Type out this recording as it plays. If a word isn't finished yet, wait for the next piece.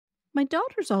My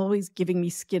daughter's always giving me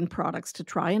skin products to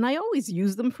try, and I always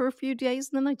use them for a few days,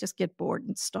 and then I just get bored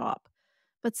and stop.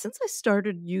 But since I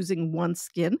started using One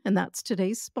Skin, and that's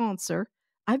today's sponsor,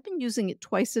 I've been using it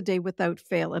twice a day without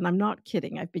fail, and I'm not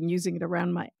kidding. I've been using it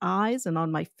around my eyes and on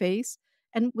my face,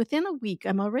 and within a week,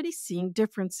 I'm already seeing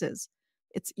differences.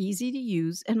 It's easy to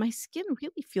use, and my skin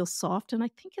really feels soft, and I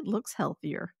think it looks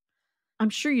healthier. I'm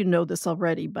sure you know this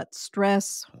already, but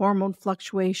stress, hormone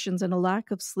fluctuations, and a lack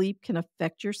of sleep can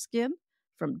affect your skin.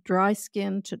 From dry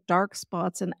skin to dark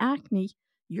spots and acne,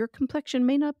 your complexion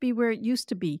may not be where it used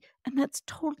to be, and that's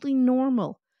totally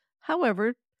normal.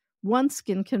 However, One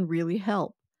Skin can really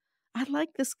help. I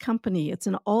like this company. It's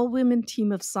an all women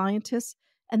team of scientists,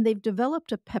 and they've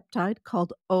developed a peptide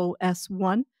called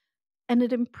OS1, and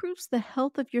it improves the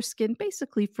health of your skin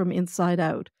basically from inside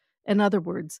out. In other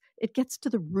words, it gets to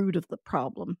the root of the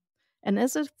problem. And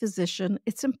as a physician,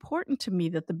 it's important to me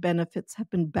that the benefits have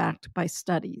been backed by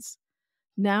studies.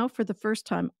 Now, for the first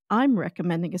time, I'm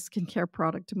recommending a skincare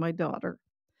product to my daughter.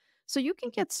 So you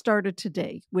can get started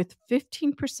today with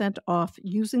 15% off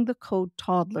using the code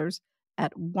TODDLERS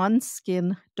at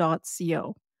oneskin.co.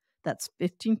 That's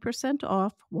 15%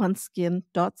 off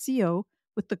oneskin.co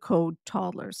with the code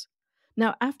TODDLERS.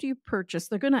 Now, after you purchase,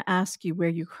 they're going to ask you where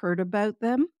you heard about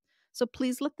them. So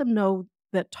please let them know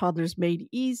that Toddlers Made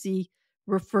Easy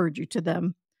referred you to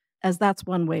them, as that's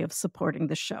one way of supporting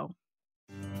the show.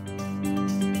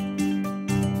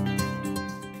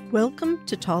 Welcome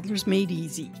to Toddlers Made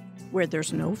Easy, where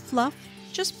there's no fluff,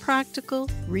 just practical,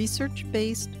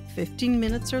 research-based, 15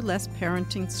 minutes or less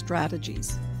parenting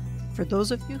strategies. For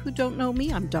those of you who don't know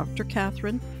me, I'm Dr.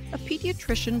 Catherine, a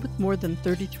pediatrician with more than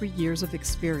 33 years of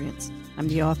experience. I'm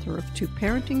the author of 2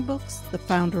 parenting books, the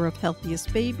founder of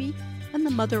Healthiest Baby, and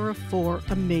the mother of 4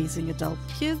 amazing adult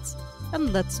kids.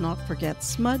 And let's not forget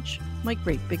Smudge, my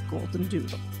great big golden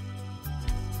doodle.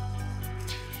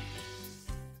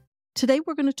 Today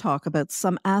we're going to talk about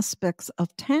some aspects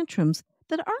of tantrums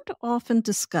that aren't often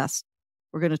discussed.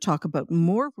 We're going to talk about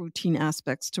more routine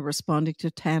aspects to responding to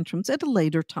tantrums at a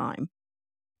later time.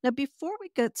 Now, before we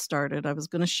get started, I was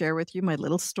going to share with you my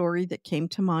little story that came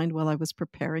to mind while I was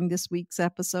preparing this week's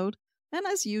episode. And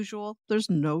as usual, there's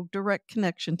no direct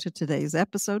connection to today's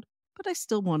episode, but I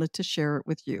still wanted to share it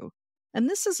with you. And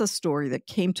this is a story that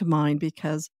came to mind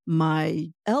because my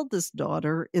eldest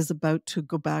daughter is about to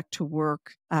go back to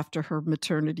work after her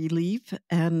maternity leave.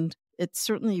 And it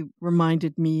certainly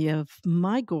reminded me of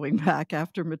my going back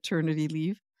after maternity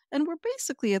leave. And we're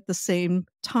basically at the same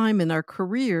time in our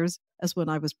careers as when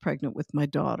I was pregnant with my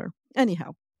daughter.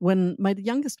 Anyhow, when my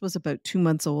youngest was about 2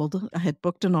 months old, I had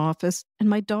booked an office and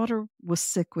my daughter was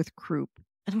sick with croup.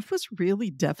 And I was really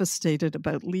devastated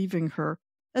about leaving her,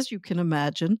 as you can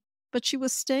imagine. But she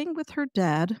was staying with her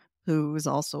dad, who is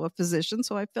also a physician,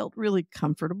 so I felt really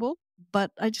comfortable,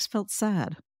 but I just felt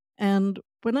sad. And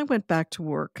when I went back to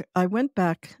work, I went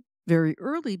back very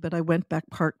early, but I went back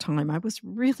part-time. I was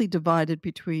really divided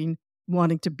between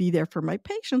wanting to be there for my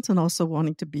patients and also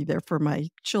wanting to be there for my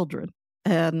children.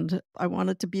 And I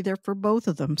wanted to be there for both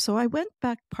of them. So I went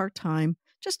back part-time,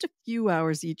 just a few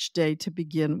hours each day to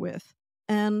begin with.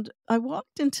 And I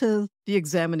walked into the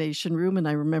examination room and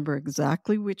I remember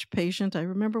exactly which patient. I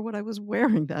remember what I was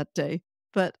wearing that day.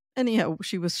 But anyhow,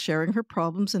 she was sharing her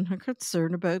problems and her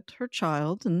concern about her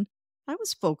child. And I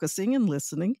was focusing and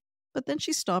listening. But then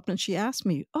she stopped and she asked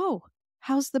me, "Oh,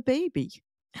 how's the baby?"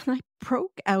 And I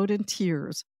broke out in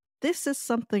tears. This is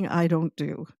something I don't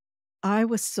do. I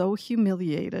was so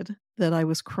humiliated that I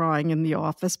was crying in the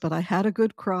office, but I had a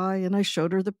good cry and I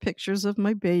showed her the pictures of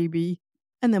my baby.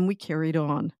 And then we carried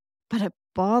on. But it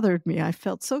bothered me. I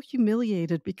felt so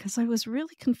humiliated because I was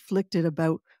really conflicted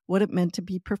about what it meant to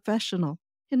be professional.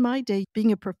 In my day,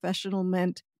 being a professional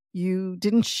meant you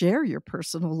didn't share your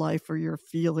personal life or your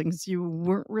feelings. You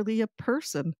weren't really a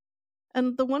person.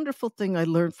 And the wonderful thing I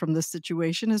learned from this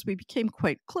situation, as we became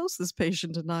quite close, this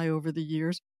patient and I, over the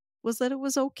years, was that it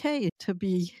was okay to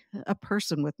be a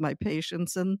person with my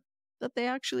patients and that they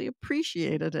actually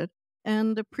appreciated it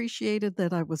and appreciated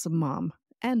that I was a mom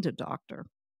and a doctor.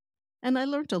 And I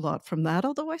learned a lot from that,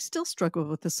 although I still struggle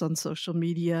with this on social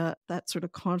media, that sort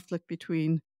of conflict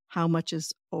between how much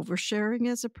is oversharing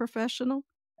as a professional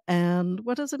and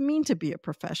what does it mean to be a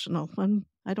professional. And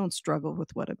I don't struggle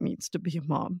with what it means to be a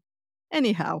mom.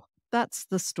 Anyhow, that's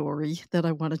the story that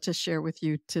I wanted to share with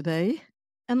you today.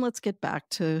 And let's get back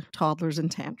to toddlers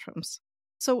and tantrums.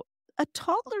 So a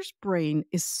toddler's brain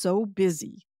is so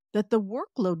busy that the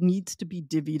workload needs to be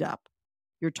divvied up.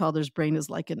 Your toddler's brain is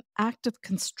like an active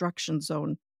construction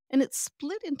zone, and it's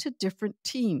split into different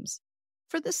teams.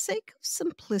 For the sake of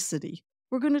simplicity,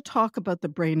 We're going to talk about the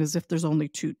brain as if there's only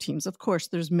two teams. Of course,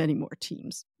 there's many more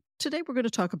teams. Today, we're going to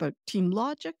talk about team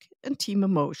logic and team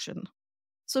emotion.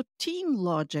 So, team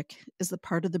logic is the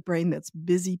part of the brain that's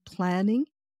busy planning,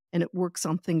 and it works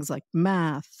on things like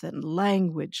math and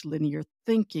language, linear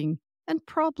thinking, and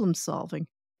problem solving.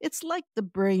 It's like the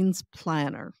brain's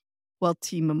planner. While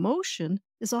team emotion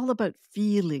is all about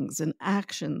feelings and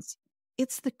actions,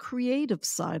 it's the creative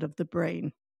side of the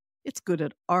brain. It's good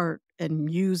at art and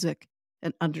music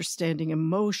and understanding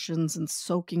emotions and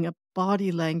soaking up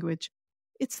body language.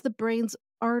 It's the brain's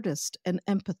artist and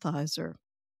empathizer.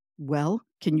 Well,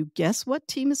 can you guess what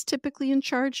team is typically in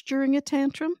charge during a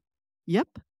tantrum?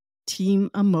 Yep,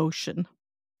 team emotion.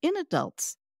 In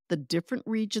adults, the different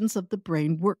regions of the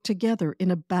brain work together in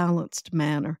a balanced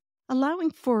manner, allowing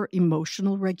for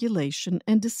emotional regulation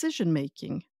and decision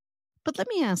making. But let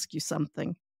me ask you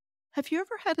something. Have you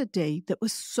ever had a day that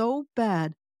was so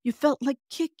bad you felt like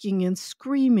kicking and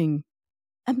screaming?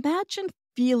 Imagine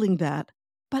feeling that,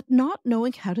 but not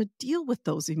knowing how to deal with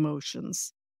those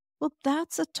emotions. Well,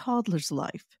 that's a toddler's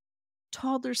life.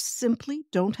 Toddlers simply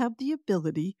don't have the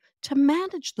ability to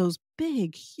manage those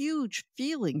big, huge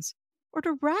feelings or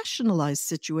to rationalize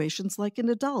situations like an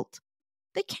adult.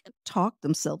 They can't talk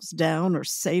themselves down or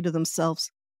say to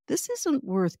themselves, "This isn't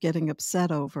worth getting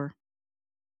upset over."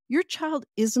 Your child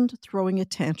isn't throwing a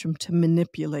tantrum to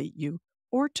manipulate you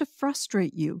or to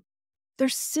frustrate you. They're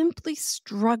simply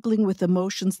struggling with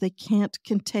emotions they can't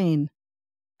contain.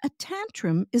 A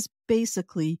tantrum is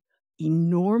basically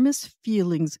enormous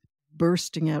feelings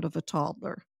bursting out of a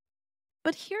toddler.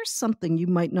 But here's something you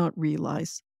might not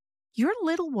realize. Your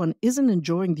little one isn't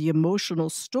enjoying the emotional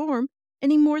storm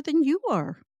any more than you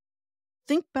are.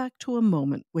 Think back to a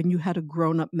moment when you had a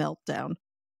grown-up meltdown.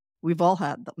 We've all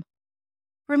had them.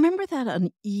 Remember that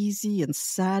uneasy and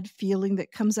sad feeling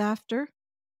that comes after?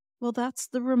 Well, that's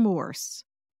the remorse.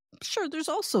 Sure, there's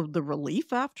also the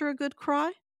relief after a good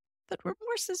cry, but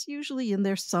remorse is usually in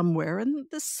there somewhere, and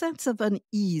the sense of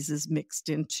unease is mixed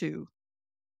in too.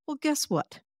 Well, guess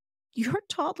what? Your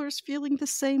toddler's feeling the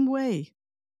same way.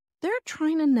 They're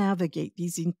trying to navigate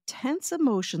these intense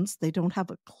emotions they don't have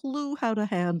a clue how to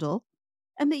handle,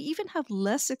 and they even have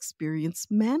less experience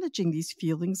managing these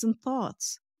feelings and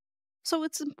thoughts. So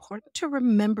it's important to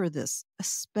remember this,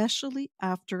 especially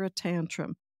after a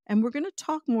tantrum. And we're going to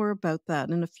talk more about that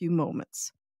in a few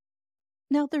moments.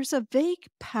 Now, there's a vague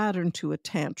pattern to a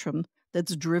tantrum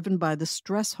that's driven by the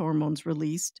stress hormones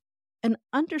released, and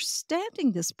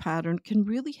understanding this pattern can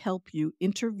really help you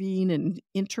intervene and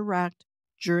interact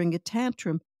during a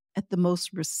tantrum at the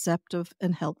most receptive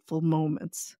and helpful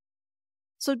moments.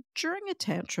 So, during a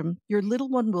tantrum, your little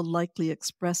one will likely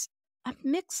express a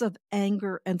mix of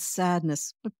anger and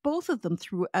sadness, but both of them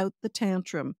throughout the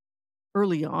tantrum.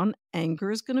 Early on,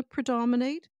 anger is going to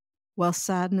predominate, while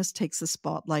sadness takes the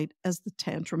spotlight as the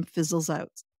tantrum fizzles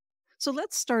out. So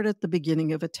let's start at the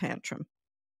beginning of a tantrum.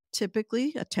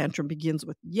 Typically, a tantrum begins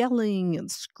with yelling and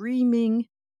screaming.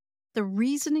 The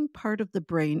reasoning part of the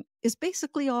brain is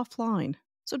basically offline.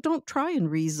 So don't try and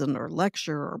reason or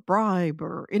lecture or bribe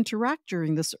or interact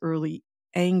during this early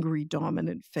angry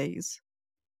dominant phase.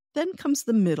 Then comes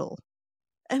the middle.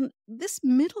 And this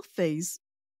middle phase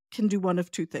can do one of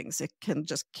two things. It can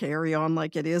just carry on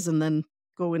like it is and then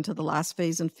go into the last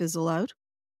phase and fizzle out.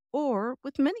 Or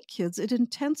with many kids, it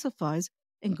intensifies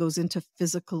and goes into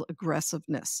physical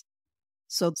aggressiveness.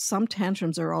 So some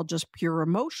tantrums are all just pure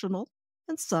emotional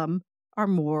and some are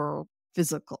more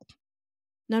physical.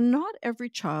 Now, not every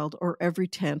child or every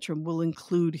tantrum will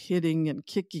include hitting and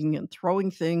kicking and throwing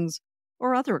things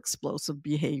or other explosive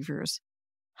behaviors.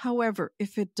 However,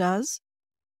 if it does,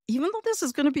 even though this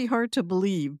is going to be hard to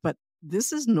believe, but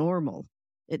this is normal.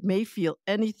 It may feel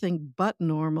anything but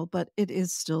normal, but it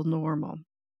is still normal.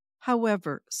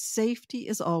 However, safety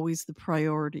is always the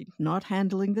priority. Not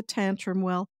handling the tantrum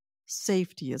well,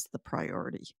 safety is the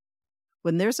priority.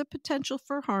 When there's a potential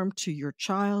for harm to your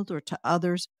child or to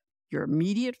others, your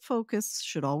immediate focus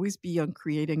should always be on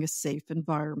creating a safe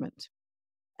environment.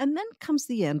 And then comes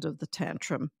the end of the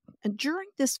tantrum. And during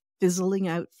this fizzling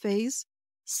out phase,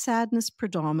 sadness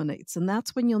predominates. And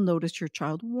that's when you'll notice your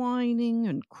child whining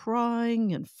and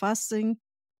crying and fussing.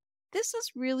 This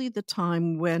is really the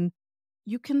time when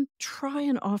you can try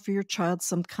and offer your child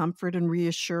some comfort and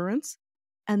reassurance,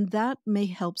 and that may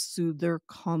help soothe their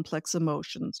complex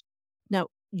emotions. Now,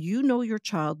 you know your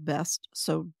child best,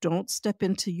 so don't step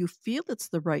in till you feel it's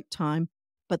the right time,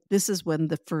 but this is when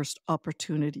the first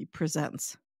opportunity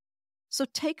presents. So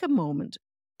take a moment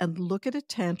and look at a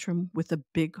tantrum with a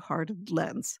big-hearted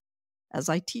lens. As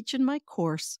I teach in my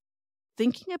course,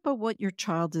 thinking about what your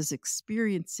child is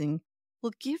experiencing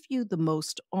will give you the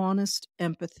most honest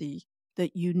empathy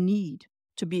that you need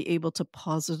to be able to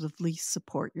positively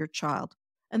support your child.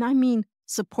 And I mean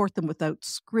support them without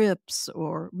scripts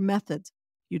or methods.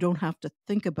 You don't have to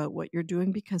think about what you're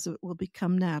doing because it will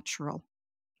become natural.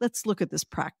 Let's look at this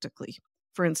practically.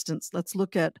 For instance, let's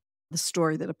look at the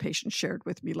story that a patient shared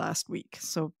with me last week.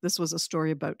 So, this was a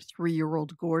story about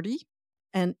 3-year-old Gordy,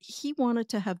 and he wanted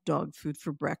to have dog food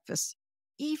for breakfast,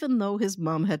 even though his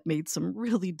mom had made some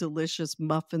really delicious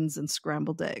muffins and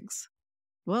scrambled eggs.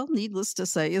 Well, needless to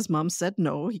say, his mom said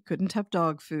no, he couldn't have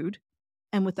dog food.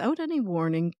 And without any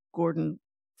warning, Gordon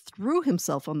threw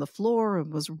himself on the floor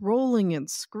and was rolling and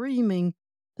screaming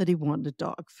that he wanted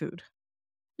dog food.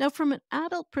 Now, from an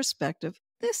adult perspective,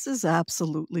 this is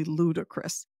absolutely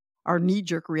ludicrous. Our knee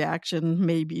jerk reaction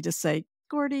may be to say,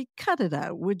 Gordy, cut it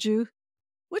out, would you?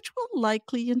 Which will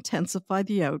likely intensify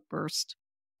the outburst.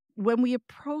 When we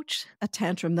approach a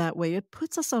tantrum that way, it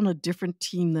puts us on a different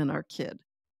team than our kid.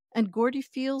 And Gordy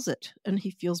feels it, and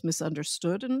he feels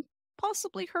misunderstood and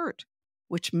possibly hurt,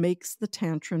 which makes the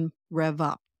tantrum rev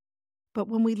up. But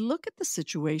when we look at the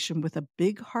situation with a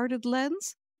big-hearted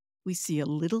lens, we see a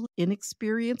little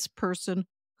inexperienced person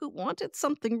who wanted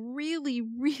something really,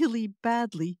 really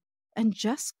badly and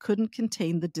just couldn't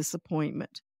contain the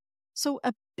disappointment. So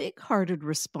a big-hearted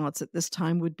response at this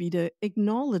time would be to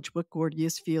acknowledge what Gordy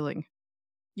is feeling.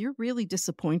 You're really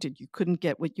disappointed you couldn't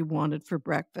get what you wanted for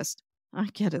breakfast. I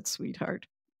get it, sweetheart.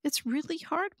 It's really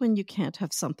hard when you can't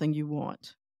have something you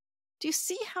want. Do you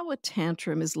see how a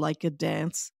tantrum is like a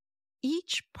dance?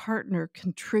 Each partner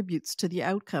contributes to the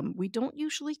outcome. We don't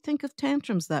usually think of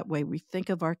tantrums that way. We think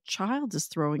of our child as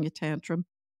throwing a tantrum,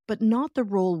 but not the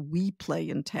role we play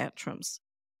in tantrums.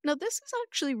 Now, this is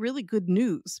actually really good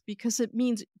news because it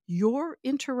means your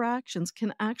interactions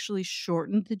can actually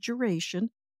shorten the duration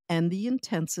and the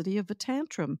intensity of a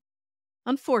tantrum.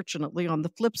 Unfortunately, on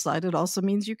the flip side, it also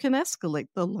means you can escalate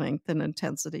the length and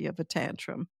intensity of a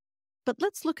tantrum. But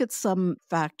let's look at some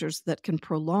factors that can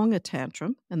prolong a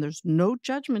tantrum. And there's no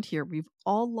judgment here. We've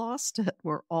all lost it.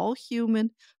 We're all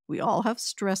human. We all have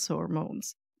stress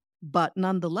hormones. But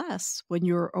nonetheless, when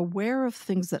you're aware of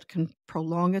things that can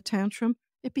prolong a tantrum,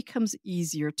 it becomes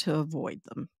easier to avoid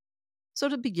them. So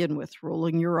to begin with,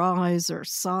 rolling your eyes or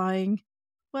sighing,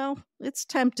 well, it's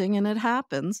tempting and it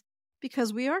happens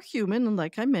because we are human. And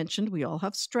like I mentioned, we all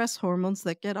have stress hormones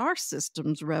that get our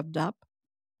systems revved up.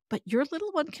 But your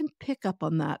little one can pick up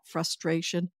on that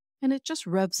frustration and it just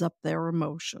revs up their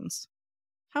emotions.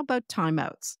 How about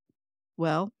timeouts?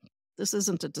 Well, this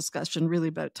isn't a discussion really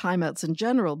about timeouts in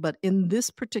general, but in this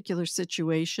particular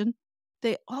situation,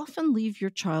 they often leave your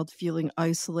child feeling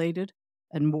isolated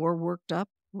and more worked up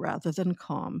rather than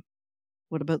calm.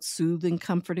 What about soothing,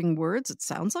 comforting words? It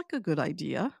sounds like a good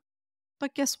idea.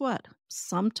 But guess what?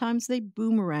 Sometimes they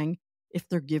boomerang if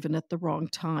they're given at the wrong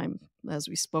time. As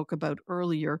we spoke about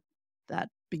earlier, that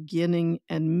beginning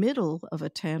and middle of a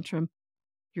tantrum,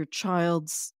 your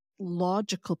child's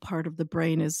logical part of the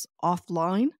brain is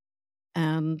offline,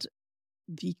 and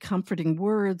the comforting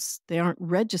words, they aren't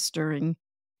registering,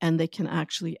 and they can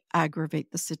actually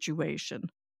aggravate the situation.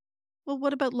 Well,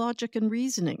 what about logic and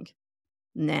reasoning?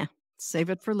 Nah, save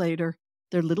it for later.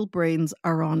 Their little brains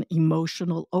are on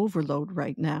emotional overload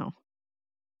right now.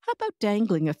 How about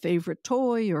dangling a favorite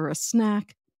toy or a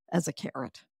snack as a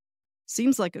carrot?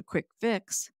 Seems like a quick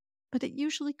fix, but it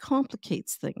usually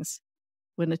complicates things.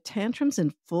 When a tantrum's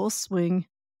in full swing,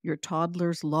 your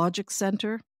toddler's logic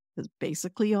center is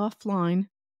basically offline,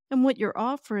 and what you're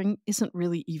offering isn't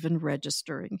really even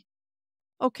registering.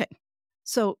 Okay,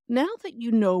 so now that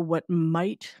you know what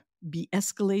might be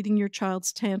escalating your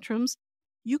child's tantrums,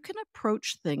 you can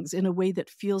approach things in a way that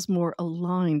feels more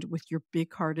aligned with your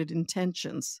big-hearted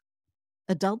intentions.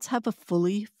 Adults have a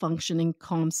fully functioning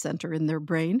calm center in their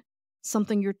brain,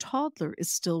 something your toddler is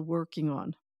still working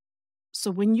on. So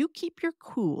when you keep your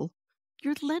cool,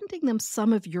 you're lending them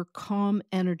some of your calm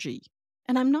energy.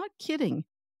 And I'm not kidding.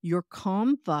 Your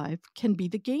calm vibe can be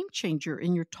the game changer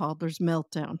in your toddler's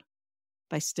meltdown.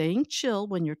 By staying chill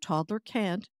when your toddler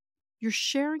can't, you're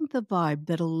sharing the vibe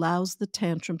that allows the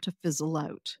tantrum to fizzle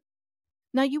out.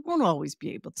 Now, you won't always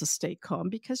be able to stay calm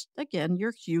because, again,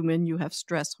 you're human, you have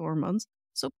stress hormones.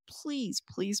 So please,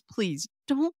 please, please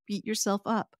don't beat yourself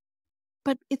up.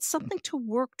 But it's something to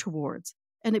work towards,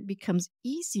 and it becomes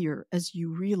easier as you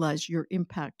realize your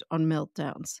impact on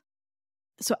meltdowns.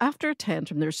 So after a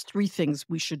tantrum, there's 3 things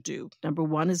we should do. Number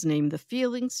 1 is name the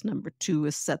feelings. Number 2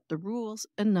 is set the rules.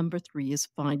 And number 3 is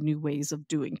find new ways of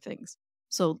doing things.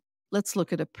 So let's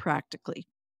look at it practically.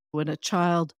 When a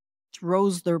child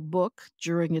throws their book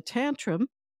during a tantrum,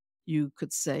 you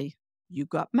could say, You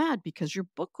got mad because your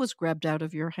book was grabbed out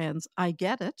of your hands. I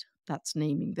get it. That's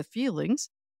naming the feelings.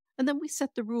 And then we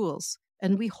set the rules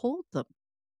and we hold them.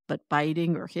 But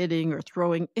biting or hitting or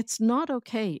throwing, it's not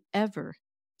okay ever,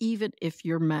 even if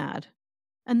you're mad.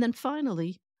 And then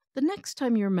finally, the next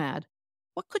time you're mad,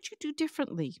 what could you do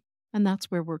differently? And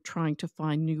that's where we're trying to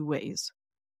find new ways.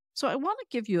 So I want to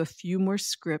give you a few more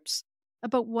scripts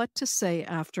about what to say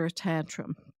after a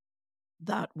tantrum.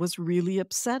 That was really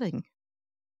upsetting.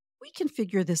 We can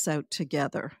figure this out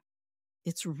together.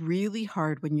 It's really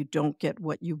hard when you don't get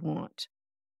what you want.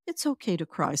 It's okay to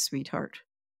cry, sweetheart.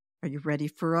 Are you ready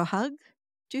for a hug?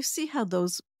 Do you see how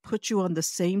those put you on the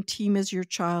same team as your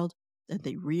child and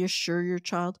they reassure your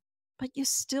child, but you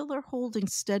still are holding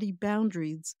steady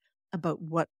boundaries about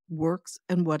what works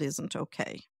and what isn't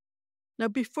okay? Now,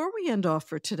 before we end off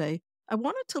for today, I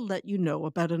wanted to let you know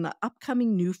about an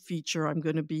upcoming new feature I'm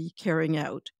going to be carrying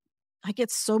out. I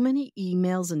get so many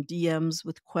emails and DMs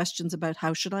with questions about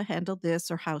how should I handle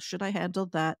this or how should I handle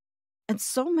that. And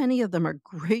so many of them are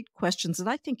great questions that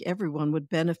I think everyone would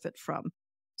benefit from.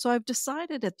 So I've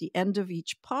decided at the end of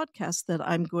each podcast that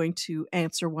I'm going to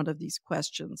answer one of these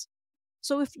questions.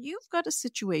 So if you've got a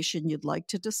situation you'd like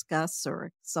to discuss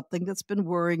or something that's been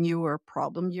worrying you or a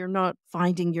problem you're not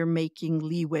finding you're making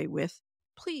leeway with,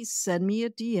 please send me a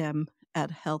DM at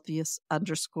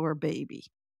healthiest_baby.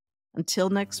 Until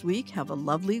next week, have a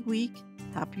lovely week,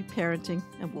 happy parenting,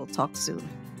 and we'll talk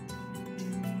soon.